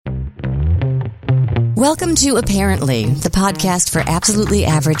Welcome to Apparently, the podcast for absolutely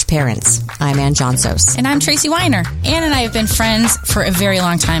average parents. I'm Ann Johnsos. And I'm Tracy Weiner. Ann and I have been friends for a very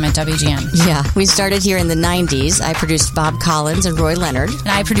long time at WGN. Yeah, we started here in the 90s. I produced Bob Collins and Roy Leonard. And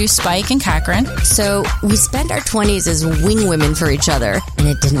I produced Spike and Cochran. So we spent our 20s as wing women for each other, and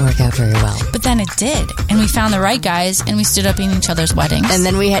it didn't work out very well. But then it did. And we found the right guys, and we stood up in each other's weddings. And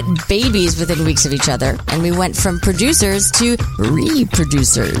then we had babies within weeks of each other, and we went from producers to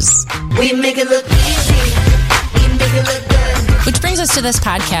reproducers. We make it look easy. We make it look good. Which brings us to this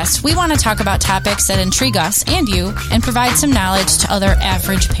podcast. We want to talk about topics that intrigue us and you and provide some knowledge to other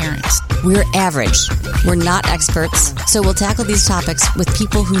average parents. We're average. We're not experts, so we'll tackle these topics with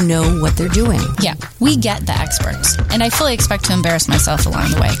people who know what they're doing. Yeah, we get the experts. And I fully expect to embarrass myself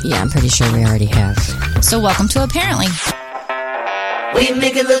along the way. Yeah, I'm pretty sure we already have. So welcome to Apparently. We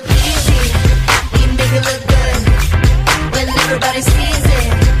make it look easy. We make it look good. When everybody sees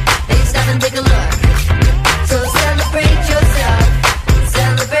it, they stop and take a look. So celebrate yourself.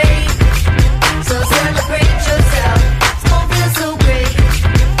 Celebrate. So celebrate yourself. It's gonna feel so great.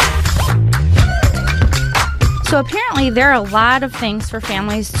 So apparently there are a lot of things for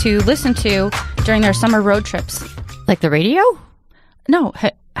families to listen to during their summer road trips. Like the radio? No,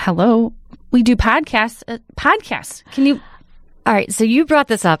 hello. We do podcasts. Podcasts. Can you... All right, so you brought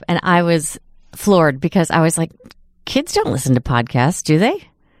this up, and I was floored because I was like, kids don't listen to podcasts, do they?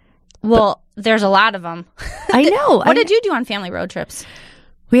 Well, there's a lot of them. I know. What did you do on family road trips?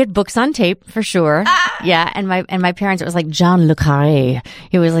 We had books on tape for sure. Yeah, and my parents, it was like John Le Carré.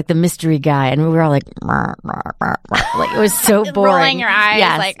 He was like the mystery guy, and we were all like, "Rah, rah, rah, rah." Like it was so boring. Rolling your eyes,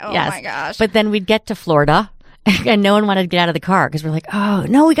 yes, like, oh yes. my gosh. But then we'd get to Florida, and no one wanted to get out of the car because we're like, oh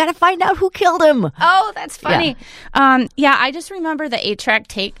no, we got to find out who killed him. Oh, that's funny. Yeah, I just remember the 8-track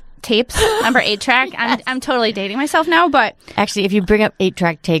tapes. Remember 8-track? Yes. I'm totally dating myself now, but Actually, if you bring up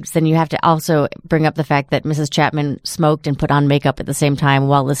 8-track tapes, then you have to also bring up the fact that Mrs. Chapman smoked and put on makeup at the same time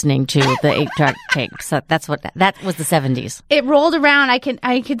while listening to the 8-track tapes. So that was the 70s. it rolled around.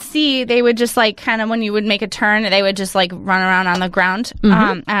 I could see they would just like kind of when you would make a turn, they would just like run around on the ground,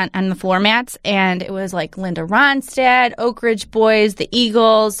 on the floor mats, and it was like Linda Ronstadt, Oak Ridge Boys, the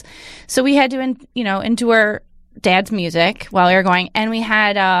Eagles. So we had to, endure Dad's music while we were going, and we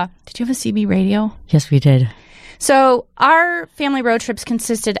had. Did you have a CB radio? Yes, we did. So our family road trips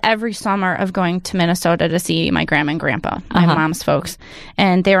consisted every summer of going to Minnesota to see my grandma and grandpa, my mom's folks,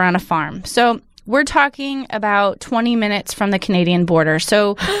 and they were on a farm. So we're talking about 20 minutes from the Canadian border.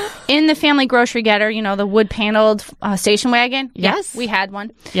 So in the family grocery getter, the wood-paneled station wagon. Yes. Yeah, we had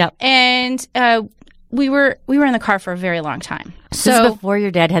one. Yep. And we were in the car for a very long time. This is before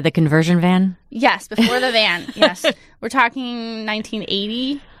your dad had the conversion van? Yes, before the van. Yes. We're talking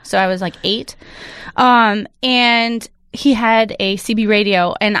 1980. So I was like 8. And he had a CB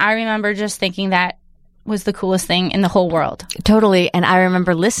radio. And I remember just thinking that was the coolest thing in the whole world. Totally. And I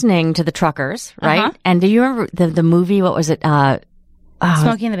remember listening to the Truckers, right? And do you remember the movie? What was it?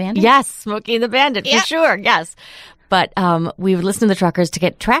 Smokey and the Bandit? Yes, Smokey and the Bandit, for sure. Yes. But we would listen to the Truckers to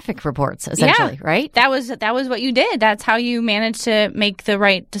get traffic reports, essentially, right? That was what you did. That's how you managed to make the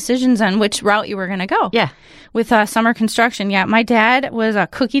right decisions on which route you were going to go. Yeah. With summer construction. Yeah. My dad was a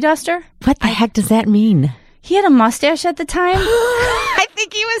cookie duster. What the heck does that mean? He had a mustache at the time. I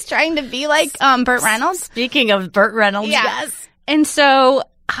think he was trying to be like Burt Reynolds. Speaking of Burt Reynolds, Yeah. yes. And so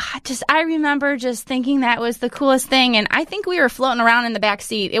I remember just thinking that was the coolest thing. And I think we were floating around in the back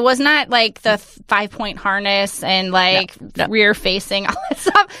seat. It was not like the 5-point harness and like rear facing, all that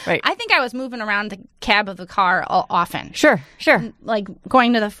stuff. Right. I think I was moving around the cab of the car often. Sure. Like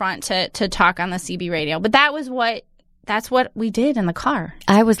going to the front to talk on the CB radio. But that's what we did in the car.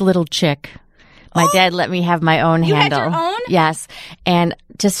 I was little chick. My dad let me have my own You had handle. your own? Yes. And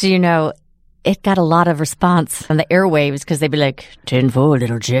just so you know, it got a lot of response on the airwaves because they'd be like, 10-4,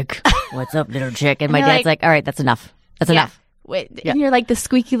 little chick. What's up, little chick? And my you're dad's like, all right, that's enough. That's enough. Wait, Yeah. and you're like the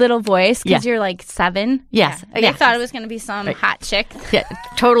squeaky little voice because you're like 7. Yes. Yeah. Yeah. They thought it was going to be some hot chick. Yeah,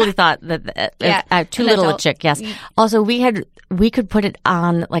 totally thought that too an little a adult. chick. Yes. Also, we could put it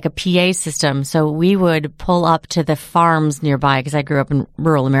on like a PA system, so we would pull up to the farms nearby because I grew up in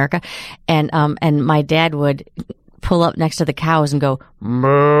rural America, and my dad would pull up next to the cows and go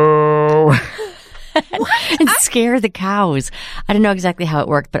moo. And scare the cows. I don't know exactly how it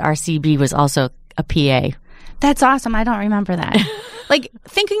worked, but our CB was also a PA. That's awesome. I don't remember that. Like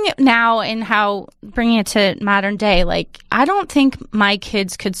thinking it now and how bringing it to modern day, like I don't think my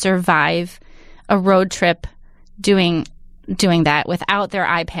kids could survive a road trip doing that without their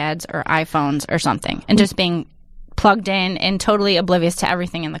iPads or iPhones or something and just being plugged in and totally oblivious to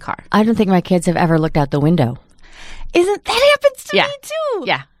everything in the car. I don't think my kids have ever looked out the window. Isn't that happens to Yeah. me too?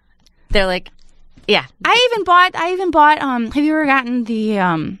 Yeah. They're like, Yeah. I even bought have you ever gotten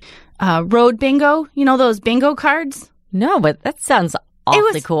the road bingo? You know those bingo cards? No, but that sounds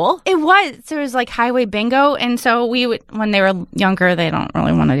awfully cool. It was. So it was like highway bingo. And so we would, when they were younger, they don't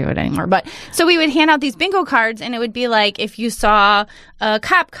really want to do it anymore. But so we would hand out these bingo cards, and it would be like if you saw a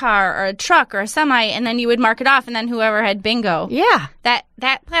cop car or a truck or a semi, and then you would mark it off, and then whoever had bingo. Yeah. That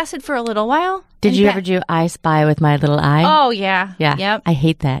lasted for a little while. Did you ever do I Spy with My Little Eye? Oh, yeah. Yeah. Yep. I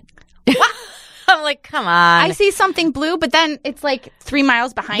hate that. I'm like, come on. I see something blue, but then it's like 3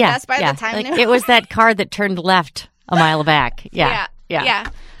 miles behind us by the time. Like, it was that car that turned left a mile back. Yeah.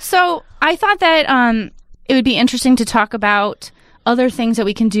 So I thought that it would be interesting to talk about other things that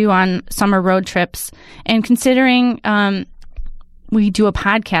we can do on summer road trips. And considering we do a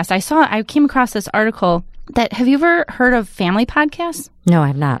podcast, I came across this article that, have you ever heard of family podcasts? No, I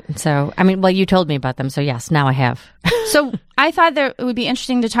have not. So, I mean, well, you told me about them. So, yes, now I have. So I thought that it would be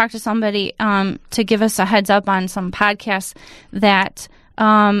interesting to talk to somebody to give us a heads up on some podcasts that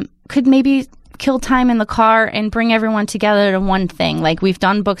could maybe kill time in the car and bring everyone together to one thing. Like we've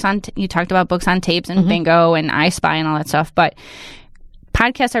done books on, you talked about books on tapes and bingo and I Spy and all that stuff, but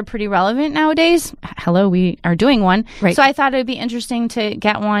podcasts are pretty relevant nowadays. Hello, we are doing one. Right. So I thought it would be interesting to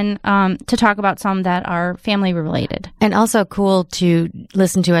get one to talk about some that are family related. And also cool to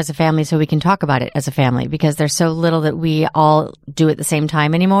listen to as a family so we can talk about it as a family, because there's so little that we all do at the same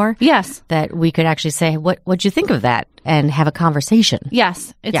time anymore. That That we could actually say, what'd you think of that? And have a conversation.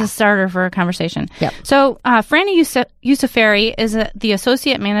 Yes, it's a starter for a conversation. Yep. So Franny Yousafary is the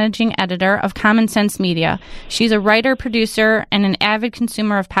Associate Managing Editor of Common Sense Media. She's a writer, producer, and an avid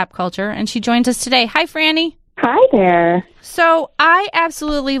consumer of pop culture, and she joins us today. Hi, Franny. Hi there. So I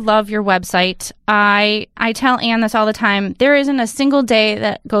absolutely love your website. I tell Anne this all the time. There isn't a single day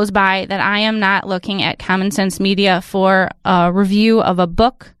that goes by that I am not looking at Common Sense Media for a review of a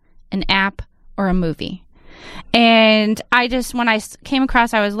book, an app, or a movie. And when I came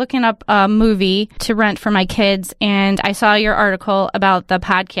across, I was looking up a movie to rent for my kids, and I saw your article about the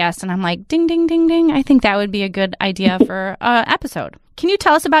podcast, and I'm like, ding, ding, ding, ding. I think that would be a good idea for an episode. Can you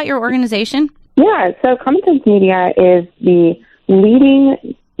tell us about your organization? Yeah, so Common Sense Media is the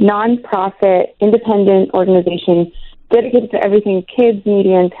leading nonprofit independent organization dedicated to everything kids,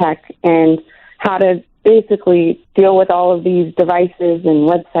 media, and tech, and how to basically deal with all of these devices and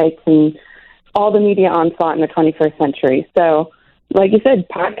websites and all the media onslaught in the 21st century. So, like you said,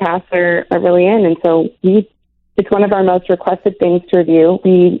 podcasts are really in, and so it's one of our most requested things to review.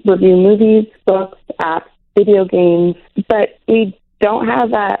 We review movies, books, apps, video games, but we don't have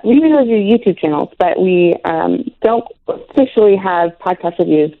we even review YouTube channels, but we don't officially have podcast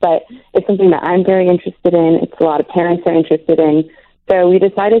reviews, but it's something that I'm very interested in. It's a lot of parents are interested in. So we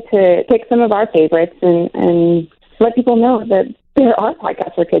decided to pick some of our favorites and let people know that there are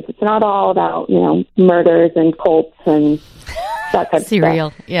podcasts for kids. It's not all about, murders and cults and that type of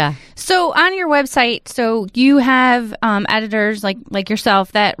Serial. stuff. Yeah. So on your website, so you have editors like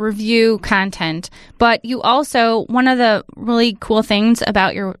yourself that review content, but you also, one of the really cool things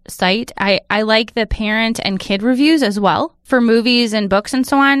about your site, I like the parent and kid reviews as well for movies and books and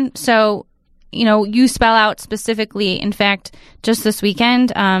so on. So, you spell out specifically, in fact, just this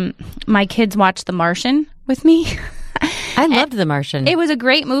weekend, my kids watched The Martian with me. I loved The Martian. It was a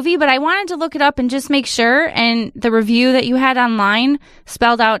great movie, but I wanted to look it up and just make sure. And the review that you had online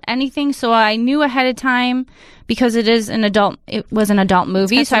spelled out anything, so I knew ahead of time because it was an adult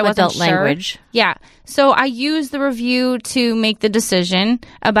movie, so I wasn't adult sure. language. Yeah, so I used the review to make the decision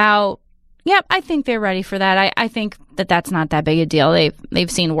about. Yep, I think they're ready for that. I think that's not that big a deal.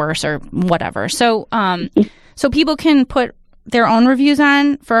 They've seen worse or whatever. So so people can put their own reviews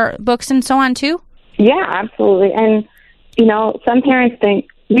on for books and so on too. Yeah, absolutely. And, some parents think,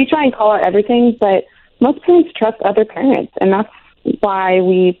 we try and call out everything, but most parents trust other parents, and that's why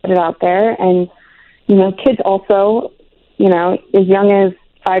we put it out there. And, kids also, as young as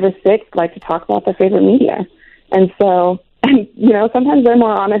 5 or 6, like to talk about their favorite media. And so, sometimes they're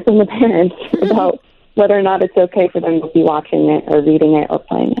more honest than the parents about whether or not it's okay for them to be watching it or reading it or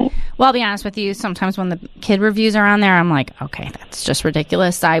playing it. Well, I'll be honest with you. Sometimes when the kid reviews are on there, I'm like, okay, that's just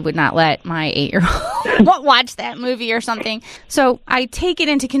ridiculous. I would not let my 8-year-old watch that movie or something. So I take it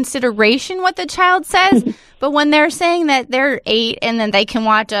into consideration what the child says. But when they're saying that they're 8 and then they can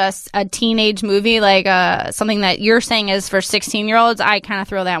watch a teenage movie, like something that you're saying is for 16-year-olds, I kind of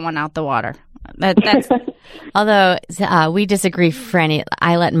throw that one out the water. That's Although we disagree, Franny.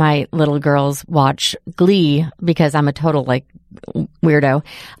 I let my little girls watch Glee because I'm a total weirdo.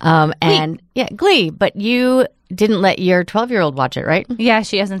 Glee. But you didn't let your 12-year-old watch it, right? Yeah,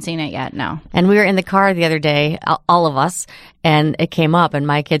 she hasn't seen it yet, no. And we were in the car the other day, all of us, and it came up, and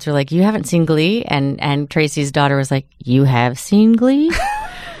my kids were like, "You haven't seen Glee?" And Tracy's daughter was like, "You have seen Glee?"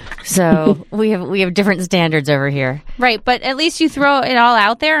 So we have different standards over here. Right, but at least you throw it all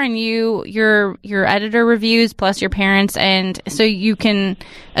out there, and your editor reviews plus your parents, and so you can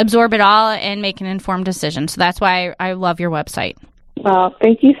absorb it all and make an informed decision. So that's why I love your website. Well,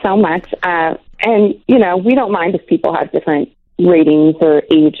 thank you so much. And, we don't mind if people have different ratings or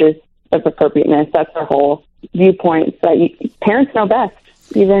ages of appropriateness. That's our whole viewpoint. That parents know best,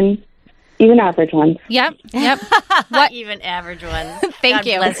 even average ones. Yep. What even average ones? Thank God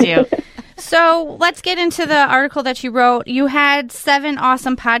you. Bless you. So let's get into the article that you wrote. You had 7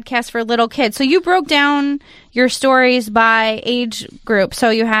 awesome podcasts for little kids. So you broke down your stories by age group. So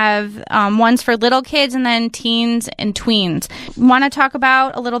you have ones for little kids and then teens and tweens. Want to talk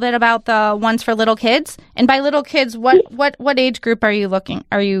about a little bit about the ones for little kids? And by little kids, what age group are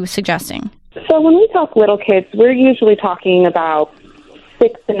you suggesting? So when we talk little kids, we're usually talking about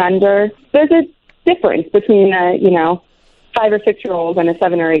 6 and under. There's a difference between a 5 or 6-year-old and a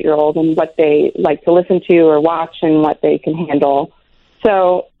 7 or 8-year-old and what they like to listen to or watch and what they can handle.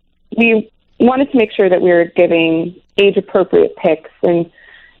 So we wanted to make sure that we were giving age-appropriate picks. And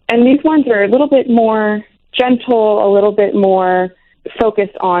these ones are a little bit more gentle, a little bit more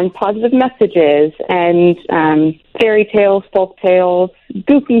focused on positive messages and fairy tales, folk tales,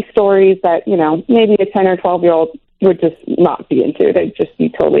 goofy stories that, maybe a 10 or 12-year-old would just not be into. They'd just be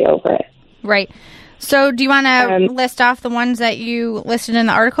totally over it. Right. So do you want to list off the ones that you listed in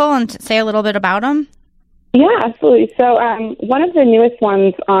the article and say a little bit about them? Yeah, absolutely. So one of the newest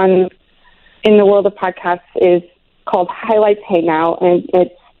ones in the world of podcasts is called Highlights Hangout, and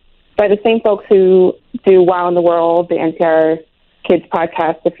it's by the same folks who do Wow in the World, the NPR Kids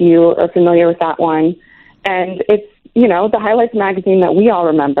podcast, if you are familiar with that one. And it's, the Highlights magazine that we all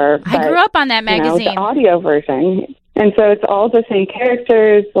remember. I grew up on that magazine. The audio version. And so it's all the same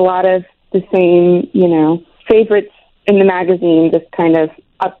characters, a lot of the same, favorites in the magazine, just kind of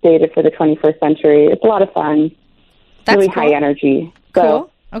updated for the 21st century. It's a lot of fun. That's really cool. High energy. So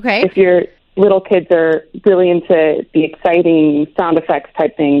cool. Okay. if your little kids are really into the exciting sound effects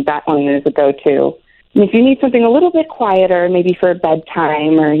type thing, that one is a go-to. And if you need something a little bit quieter, maybe for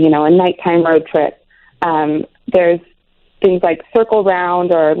bedtime or, a nighttime road trip, there's things like Circle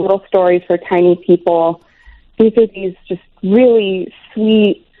Round or Little Stories for Tiny People. These are these just really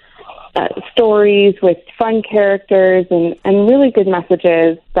sweet stories with fun characters and really good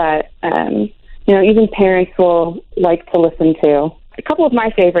messages that, even parents will like to listen to. A couple of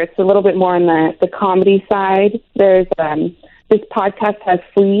my favorites, a little bit more on the comedy side. There's this podcast has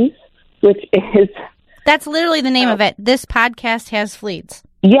fleas, which is... That's literally the name of it. This podcast has fleas.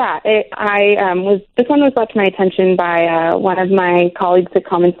 Yeah, this one was brought to my attention by one of my colleagues at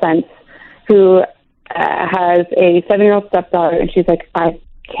Common Sense who has a 7-year-old stepdaughter, and she's like, I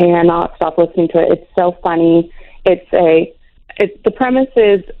cannot stop listening to it. It's so funny. The premise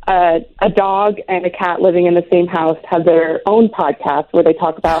is a dog and a cat living in the same house have their own podcast where they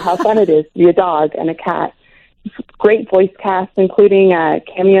talk about how fun it is to be a dog and a cat. Great voice cast, including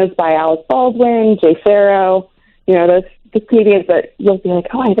cameos by Alec Baldwin, Jay Farrow, those comedians that you'll be like,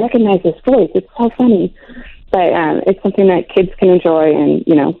 oh, I recognize this voice. It's so funny. But it's something that kids can enjoy and,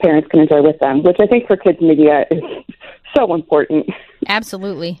 parents can enjoy with them, which I think for kids media is so important.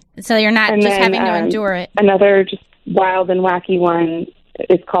 Absolutely. So you're not just having to endure it. Another just wild and wacky one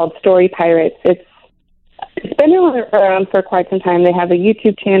is called Story Pirates. It's been around for quite some time. They have a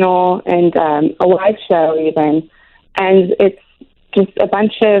YouTube channel and a live show even. And it's just a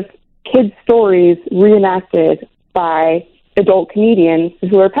bunch of kids' stories reenacted by adult comedians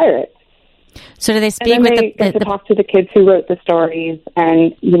who are pirates. So do they speak and then they get to talk to the kids who wrote the stories,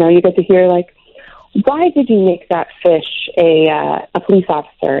 and you get to hear why did you make that fish a police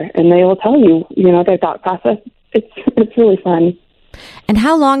officer? And they will tell you, their thought process. It's really fun. And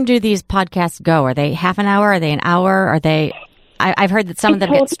how long do these podcasts go? Are they half an hour? Are they an hour? Are they? I've heard that some of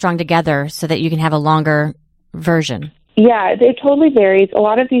them get strung together so that you can have a longer version. Yeah, it totally varies. A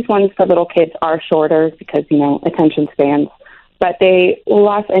lot of these ones for little kids are shorter because, attention spans. But they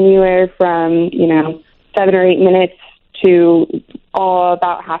last anywhere from, 7 or 8 minutes to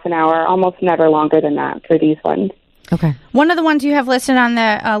about half an hour, almost never longer than that for these ones. Okay. One of the ones you have listed on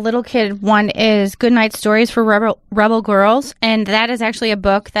the little kid one is Goodnight Stories for Rebel Girls. And that is actually a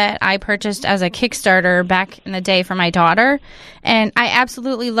book that I purchased as a Kickstarter back in the day for my daughter. And I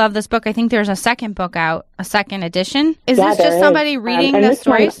absolutely love this book. I think there's a second book out, a second edition. Is this just somebody reading the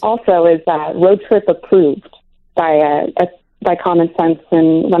stories? One also is Road Trip approved by Common Sense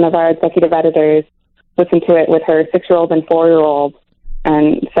and one of our executive editors. listened to it with her 6-year-old and 4-year-old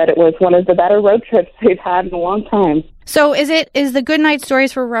and said it was one of the better road trips they've had in a long time. So is the Goodnight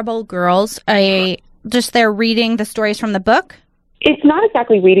Stories for Rebel Girls just they're reading the stories from the book? It's not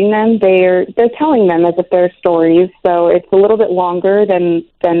exactly reading them. They're telling them as if they're stories. So it's a little bit longer than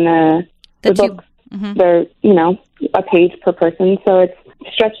the books. Mm-hmm. They're, a page per person. So it's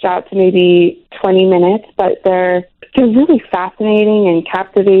stretched out to maybe 20 minutes, but they're really fascinating and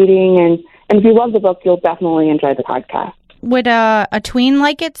captivating. And if you love the book, you'll definitely enjoy the podcast. Would a tween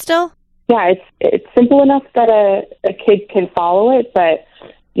like it still? Yeah, it's simple enough that a kid can follow it, but,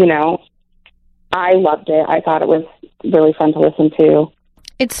 I loved it. I thought it was really fun to listen to.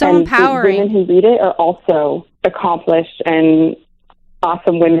 It's so empowering. The women who read it are also accomplished and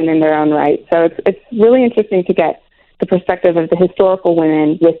awesome women in their own right. So it's really interesting to get the perspective of the historical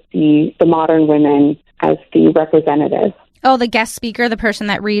women with the modern women as the representatives. Oh, the guest speaker, the person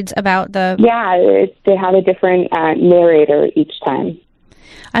that reads about the... Yeah, they have a different narrator each time.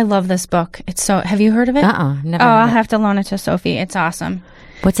 I love this book. It's so... Have you heard of it? Never. Oh, I'll have to loan it to Sophie. It's awesome.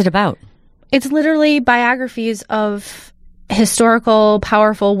 What's it about? It's literally biographies of historical,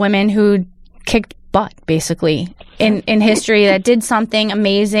 powerful women who kicked butt, basically, in history that did something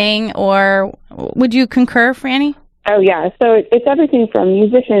amazing. Or would you concur, Franny? Oh, yeah. So it's everything from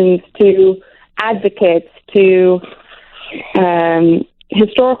musicians to advocates to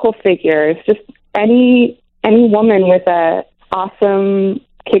historical figures. Just any woman with a awesome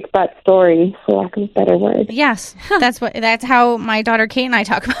kick butt story, for lack of a better word. Yes, that's how my daughter Kate and I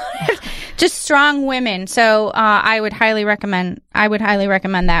talk about it. Just strong women. So I would highly recommend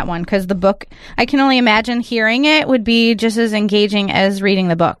that one, because the book, I can only imagine hearing it would be just as engaging as reading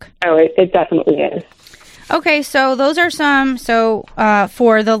the book. Oh, it definitely is. Okay, so those are some. So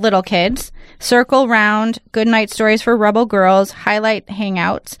for the little kids, Circle Round, Goodnight Stories for Rebel Girls, Highlight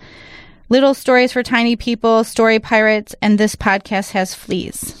Hangouts, Little Stories for Tiny People, Story Pirates, and This Podcast Has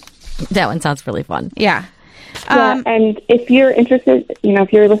Fleas. That one sounds really fun. Yeah. Yeah, and if you're interested,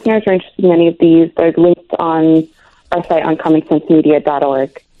 if your listeners are interested in any of these, they're linked on our site on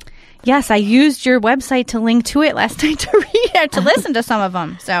commonsensemedia.org. Yes, I used your website to link to it last night to read it, to listen to some of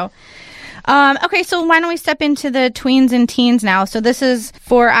them. So, okay, so why don't we step into the tweens and teens now? So this is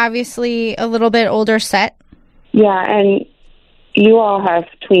for obviously a little bit older set. Yeah, and you all have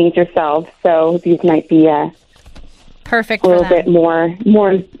tweens yourselves, so these might be perfect a little bit more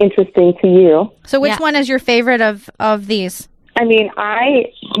interesting to you. So which one is your favorite of these? I mean, a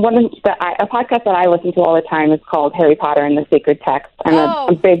podcast that I listen to all the time is called Harry Potter and the Sacred Text. I'm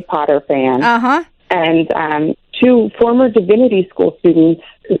a big Potter fan. Uh-huh. And 2 former Divinity School students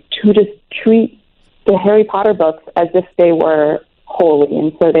who just treat the Harry Potter books as if they were holy.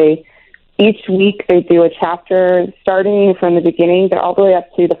 And so each week they do a chapter starting from the beginning. They're all the way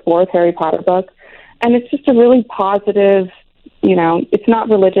up to the 4th Harry Potter book. And it's just a really positive, it's not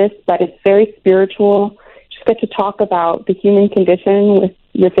religious, but it's very spiritual. Just get to talk about the human condition with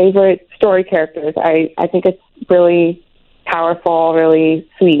your favorite story characters. I think it's really powerful, really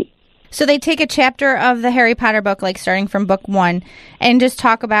sweet. So they take a chapter of the Harry Potter book, like starting from book 1, and just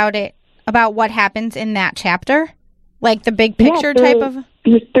talk about what happens in that chapter? Like the big picture type of...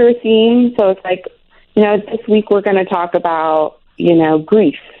 Through a theme. So it's like, this week we're going to talk about,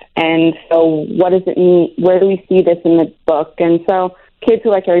 grief. And so what does it mean? Where do we see this in the book? And so kids who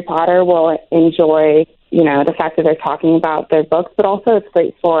like Harry Potter will enjoy, the fact that they're talking about their books, but also it's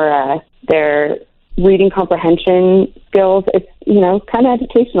great for their reading comprehension skills. It's, kind of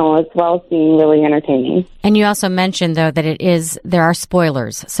educational as well as being really entertaining. And you also mentioned, though, that there are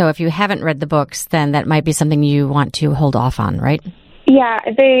spoilers. So if you haven't read the books, then that might be something you want to hold off on, right? Yeah,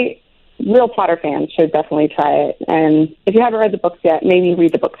 real Potter fans should definitely try it. And if you haven't read the books yet, maybe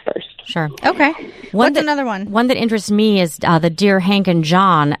read the books first. Sure. Okay. What's another one? One that interests me is the Dear Hank and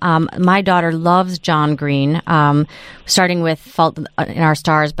John. My daughter loves John Green, starting with Fault in Our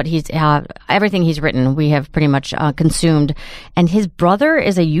Stars, but he's everything he's written we have pretty much consumed. And his brother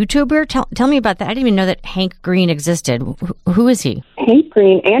is a YouTuber. Tell me about that. I didn't even know that Hank Green existed. Who is he? Hank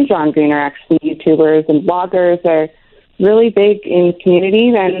Green and John Green are actually YouTubers and bloggers. They're really big in the community,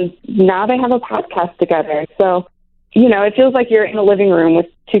 and now they have a podcast together. So, it feels like you're in a living room with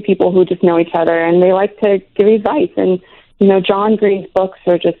 2 people who just know each other, and they like to give advice. And, John Green's books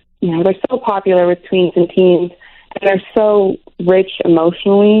are just, they're so popular with tweens and teens, and they're so rich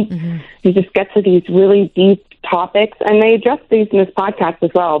emotionally. Mm-hmm. You just get to these really deep topics, and they address these in this podcast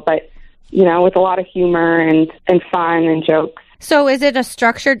as well, but, with a lot of humor and fun and jokes. So is it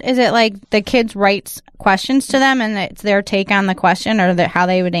is it like the kids write questions to them and it's their take on the question or how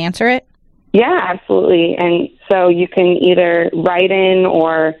they would answer it? Yeah, absolutely. And so you can either write in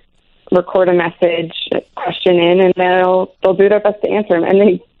or record a message, a question in, and they'll do their best to answer them. And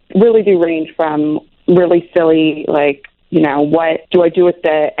they really do range from really silly, like, you know, what do I do with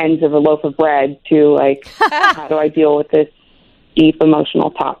the ends of a loaf of bread, to like, how do I deal with this deep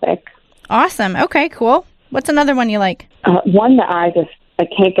emotional topic. Awesome. Okay, cool. What's another one you like? One that I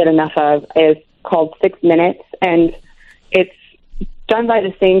can't get enough of is called 6 Minutes, and it's done by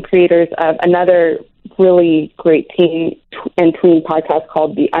the same creators of another really great teen and tween podcast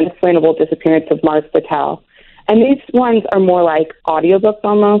called The Unexplainable Disappearance of Mars Patel. And these ones are more like audiobooks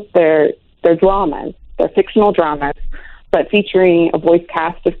almost. They're dramas. They're fictional dramas, but featuring a voice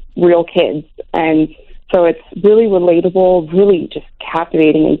cast of real kids. And so it's really relatable, really just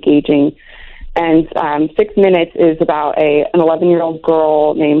captivating, engaging. And 6 Minutes is about an 11-year-old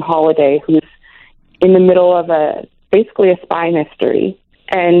girl named Holiday who's in the middle of basically a spy mystery.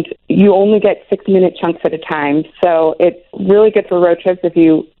 And you only get 6-minute chunks at a time. So it's really good for road trips if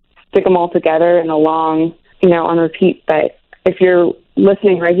you stick them all together in a long, on repeat. But if you're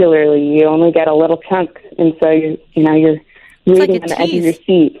listening regularly, you only get a little chunk. And so you're reading on the edge of your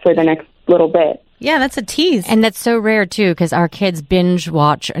seat for the next little bit. Yeah, that's a tease. And that's so rare, too, because our kids binge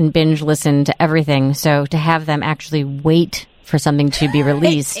watch and binge listen to everything. So to have them actually wait for something to be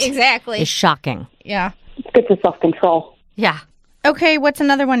released exactly is shocking. Yeah. It's good for self-control. Yeah. Okay, what's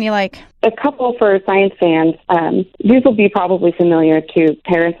another one you like? A couple for science fans. These will be probably familiar to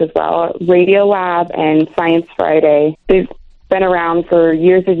parents as well. Radiolab and Science Friday. They've been around for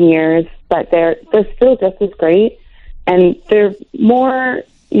years and years, but they're still just as great. And they're more,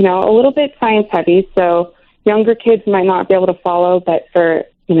 a little bit science heavy, so younger kids might not be able to follow, but for,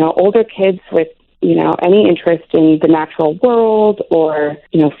 older kids with, any interest in the natural world or,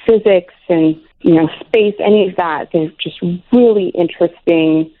 physics and, space, any of that, they're just really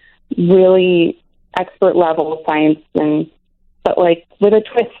interesting, really expert level science, but like with a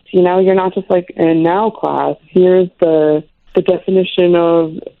twist, you're not just like, and now class, here's the definition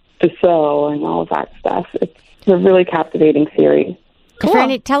of the cell and all of that stuff. It's a really captivating series. Cool.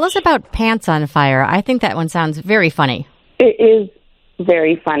 Franny, tell us about Pants on Fire. I think that one sounds very funny. It is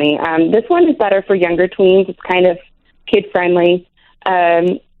very funny. This one is better for younger tweens. It's kind of kid-friendly.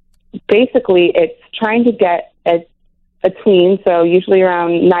 Basically, it's trying to get a tween, so usually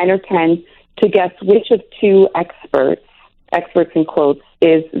around 9 or 10, to guess which of two experts in quotes,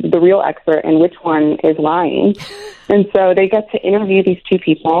 is the real expert and which one is lying. And so they get to interview these two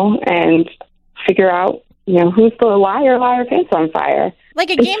people and figure out, who's the liar pants on fire. Like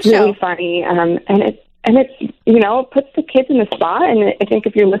a game show. It's really funny, and it's it puts the kids in the spot. And I think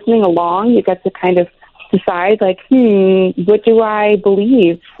if you're listening along, you get to kind of decide, like, what do I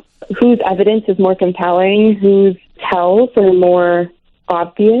believe? Whose evidence is more compelling? Whose tells are more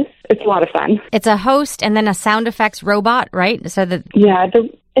obvious? It's a lot of fun. It's a host and then a sound effects robot, right? So that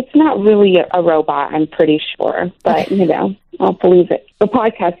it's not really a robot, I'm pretty sure, but I'll believe it. The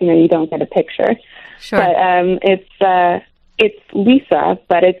podcast, you don't get a picture. Sure. But it's Lisa,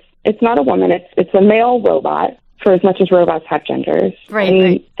 but it's not a woman. It's a male robot, for as much as robots have genders. Right. And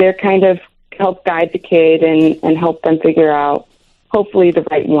right. they're kind of help guide the kid and help them figure out, hopefully, the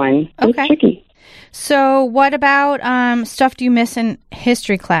right one. Okay. It's tricky. So what about stuff do you miss in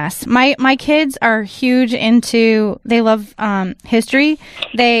history class? My kids are huge into, they love history.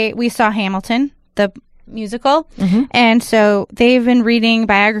 We saw Hamilton, the musical, and so they've been reading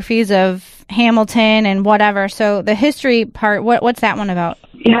biographies of Hamilton and whatever. So the history part, what's that one about?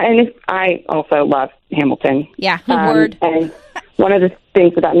 Yeah, and I also love Hamilton. Yeah, word. And one of the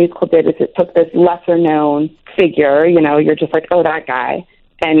things that musical did is it took this lesser-known figure, you're just like, oh, that guy,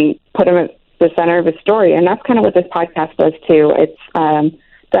 and put him at the center of his story. And that's kind of what this podcast does, too. It's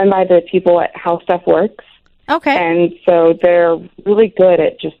done by the people at How Stuff Works. Okay. And so they're really good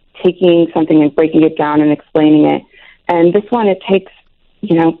at just taking something and breaking it down and explaining it. And this one, it takes,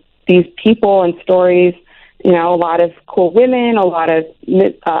 these people and stories, a lot of cool women, a lot of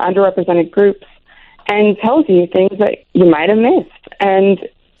underrepresented groups, and tells you things that you might have missed. And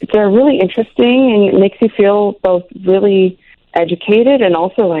they're really interesting, and it makes you feel both really educated and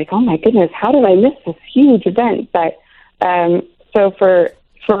also like, oh my goodness, how did I miss this huge event? But so for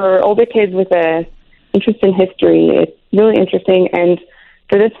older kids with a interest in history, it's really interesting. And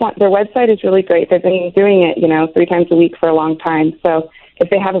for this one, their website is really great. They've been doing it, 3 times a week for a long time. So if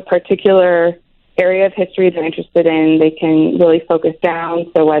they have a particular area of history they're interested in, they can really focus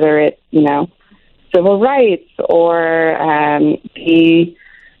down. So whether it's, civil rights or the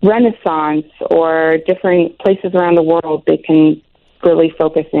Renaissance or different places around the world, they can really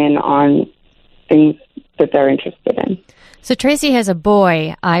focus in on things that they're interested in. So Tracy has a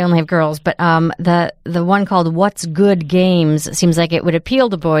boy. I only have girls, but the one called What's Good Games seems like it would appeal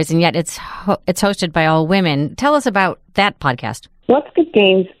to boys, and yet it's hosted by all women. Tell us about that podcast. What's Good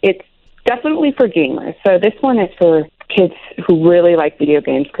Games? It's definitely for gamers. So this one is for kids who really like video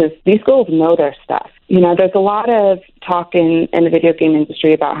games, because these girls know their stuff. There's a lot of talk in the video game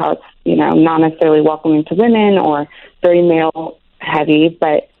industry about how it's, not necessarily welcoming to women or very male heavy,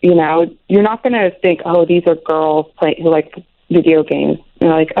 but, you're not going to think, oh, these are girls who like video games.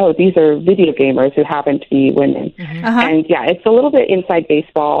 You're like, oh, these are video gamers who happen to be women. Mm-hmm. And yeah, it's a little bit inside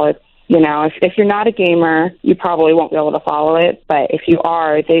baseball. It's, if you're not a gamer, you probably won't be able to follow it. But if you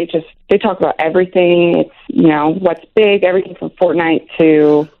are, they talk about everything. It's, what's big, everything from Fortnite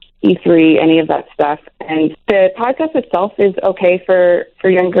to E3, any of that stuff. And the podcast itself is okay for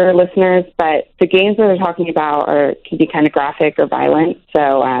younger listeners, but the games that they're talking about can be kind of graphic or violent.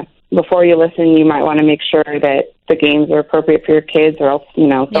 So before you listen, you might want to make sure that the games are appropriate for your kids, or else,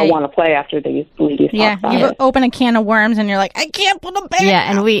 they'll want to play after these ladies talk about you it. open a can of worms and you're like, I can't put them back. Yeah,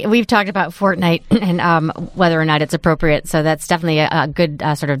 and we've talked about Fortnite and whether or not it's appropriate, so that's definitely a good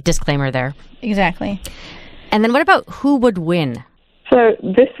sort of disclaimer there. Exactly. And then what about who would win? So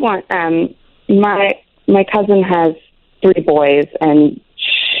this one, my cousin has 3 boys, and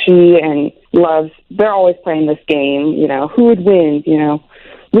they're always playing this game, who would win,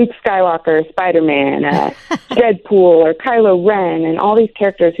 Luke Skywalker, Spider-Man, Deadpool, or Kylo Ren, and all these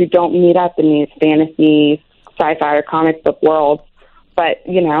characters who don't meet up in these fantasy, sci-fi, or comic book worlds. But,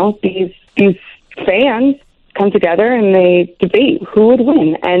 these fans come together and they debate who would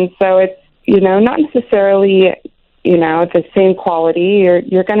win. And so it's, not necessarily, the same quality.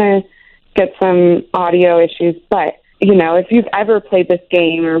 You're going to get some audio issues, but, if you've ever played this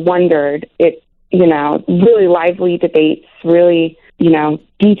game or wondered, it, really lively debates, really,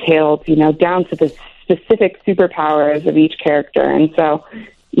 detailed, down to the specific superpowers of each character. And so,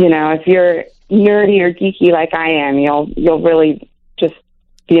 if you're nerdy or geeky like I am, you'll really just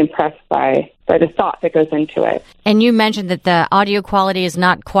be impressed by the thought that goes into it. And you mentioned that the audio quality is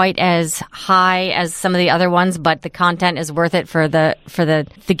not quite as high as some of the other ones, but the content is worth it for the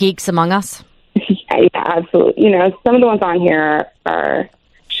geeks among us. Yeah, absolutely. Some of the ones on here are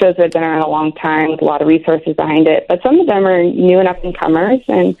shows that have been around a long time with a lot of resources behind it, but some of them are new and up-and-comers.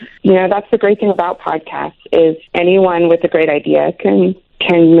 And, that's the great thing about podcasts is anyone with a great idea can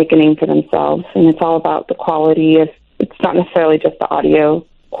make a name for themselves. And it's all about the quality it's not necessarily just the audio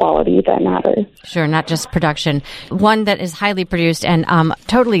quality that matters. Sure, not just production. One that is highly produced and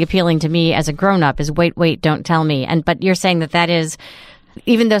totally appealing to me as a grown-up is Wait, Don't Tell Me. But you're saying that is,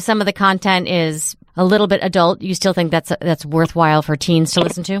 even though some of the content is a little bit adult, you still think that's worthwhile for teens to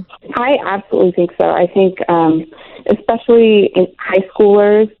listen to? I absolutely think so. I think especially in high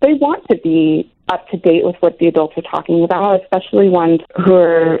schoolers, they want to be up to date with what the adults are talking about, especially ones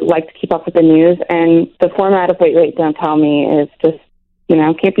who like to keep up with the news. And the format of Wait, Don't Tell Me is just,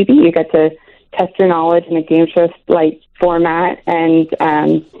 can't be beat. You get to test your knowledge in a game show like format and,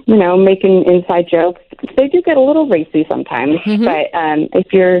 making inside jokes. They do get a little racy sometimes, but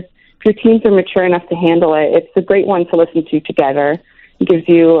if your teens are mature enough to handle it, it's a great one to listen to together. It gives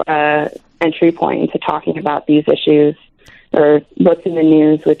you an entry point into talking about these issues or what's in the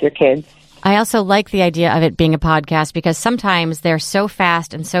news with your kids. I also like the idea of it being a podcast because sometimes they're so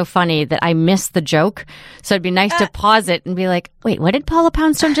fast and so funny that I miss the joke. So it'd be nice to pause it and be like, wait, what did Paula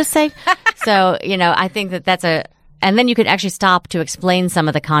Poundstone just say? So, I think that's and then you could actually stop to explain some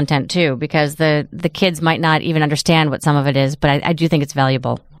of the content too, because the kids might not even understand what some of it is, but I do think it's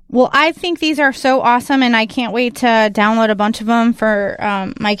valuable. Well, I think these are so awesome, and I can't wait to download a bunch of them for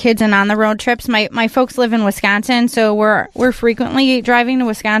my kids and on the road trips. My folks live in Wisconsin, so we're frequently driving to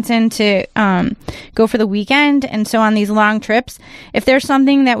Wisconsin to go for the weekend, and so on these long trips, if there's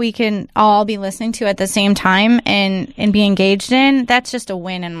something that we can all be listening to at the same time and be engaged in, that's just a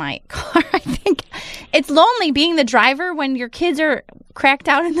win in my car. I think it's lonely being the driver when your kids are cracked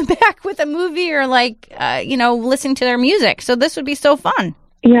out in the back with a movie or listening to their music. So this would be so fun.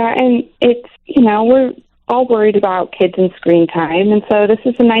 Yeah, and it's, we're all worried about kids and screen time, and so this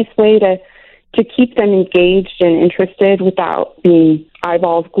is a nice way to keep them engaged and interested without being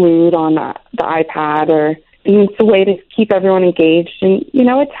eyeballs glued on the iPad, or it's a way to keep everyone engaged. And,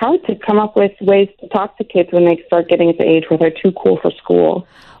 it's hard to come up with ways to talk to kids when they start getting to the age where they're too cool for school.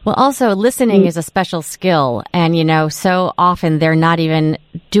 Well, also, listening is a special skill, and, so often they're not even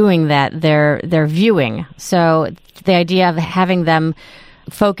doing that. They're viewing. So the idea of having them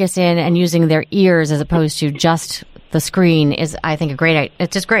focus in and using their ears as opposed to just the screen is, I think,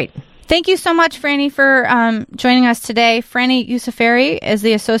 it's just great. Thank you so much, Franny, for joining us today. Franny Yousafary is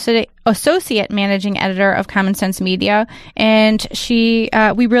the associate managing editor of Common Sense Media, and we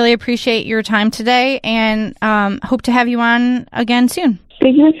really appreciate your time today and hope to have you on again soon.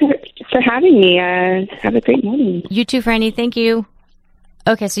 Thank you for having me. Have a great morning. You too, Franny. Thank you.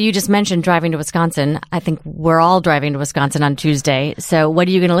 Okay, so you just mentioned driving to Wisconsin. I think we're all driving to Wisconsin on Tuesday. So what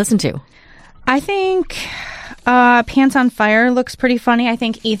are you going to listen to? I think Pants on Fire looks pretty funny. I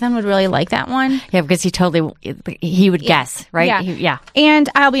think Ethan would really like that one. Yeah, because he would guess, right? Yeah. And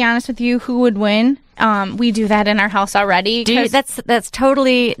I'll be honest with you, who would win? We do that in our house already. That's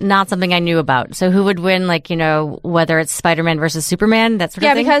totally not something I knew about. So who would win, whether it's Spider-Man versus Superman, that sort of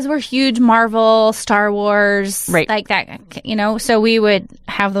thing? Yeah, because we're huge Marvel, Star Wars, like that, so we would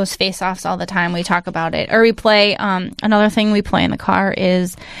have those face-offs all the time. We talk about it. Or we play, another thing we play in the car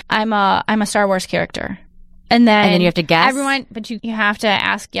is I'm a Star Wars character. And then you have to guess? But you have to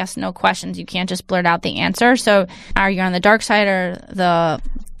ask yes/no questions. You can't just blurt out the answer. So are you on the dark side or the...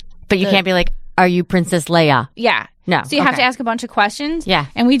 But you can't be like, are you Princess Leia? Yeah. No. So you have to ask a bunch of questions. Yeah.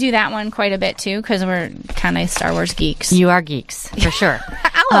 And we do that one quite a bit, too, because we're kind of Star Wars geeks. You are geeks, for sure.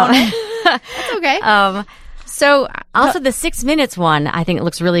 I'll own it. That's okay. So also the 6 minutes one, I think it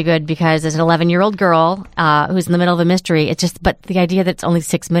looks really good because there's an 11-year-old girl who's in the middle of a mystery. But the idea that it's only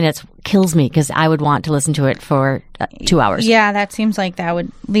 6 minutes kills me because I would want to listen to it for 2 hours. Yeah, that seems like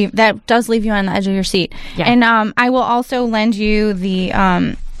that does leave you on the edge of your seat. Yeah. And I will also lend you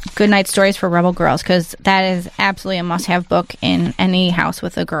the Goodnight Stories for Rebel Girls because that is absolutely a must-have book in any house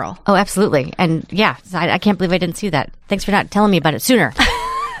with a girl. Oh, absolutely. And yeah, I can't believe I didn't see that. Thanks for not telling me about it sooner.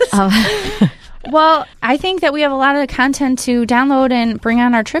 Well, I think that we have a lot of content to download and bring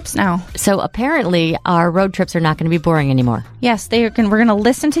on our trips now. So apparently our road trips are not going to be boring anymore. Yes, we're going to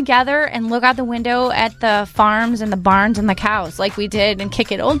listen together and look out the window at the farms and the barns and the cows like we did and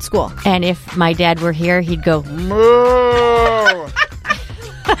Kick It Old School. And if my dad were here, he'd go, moo!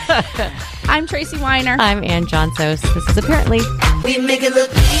 I'm Tracy Weiner. I'm Ann Johnsos. This is Apparently. We make it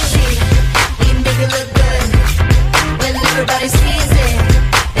look easy.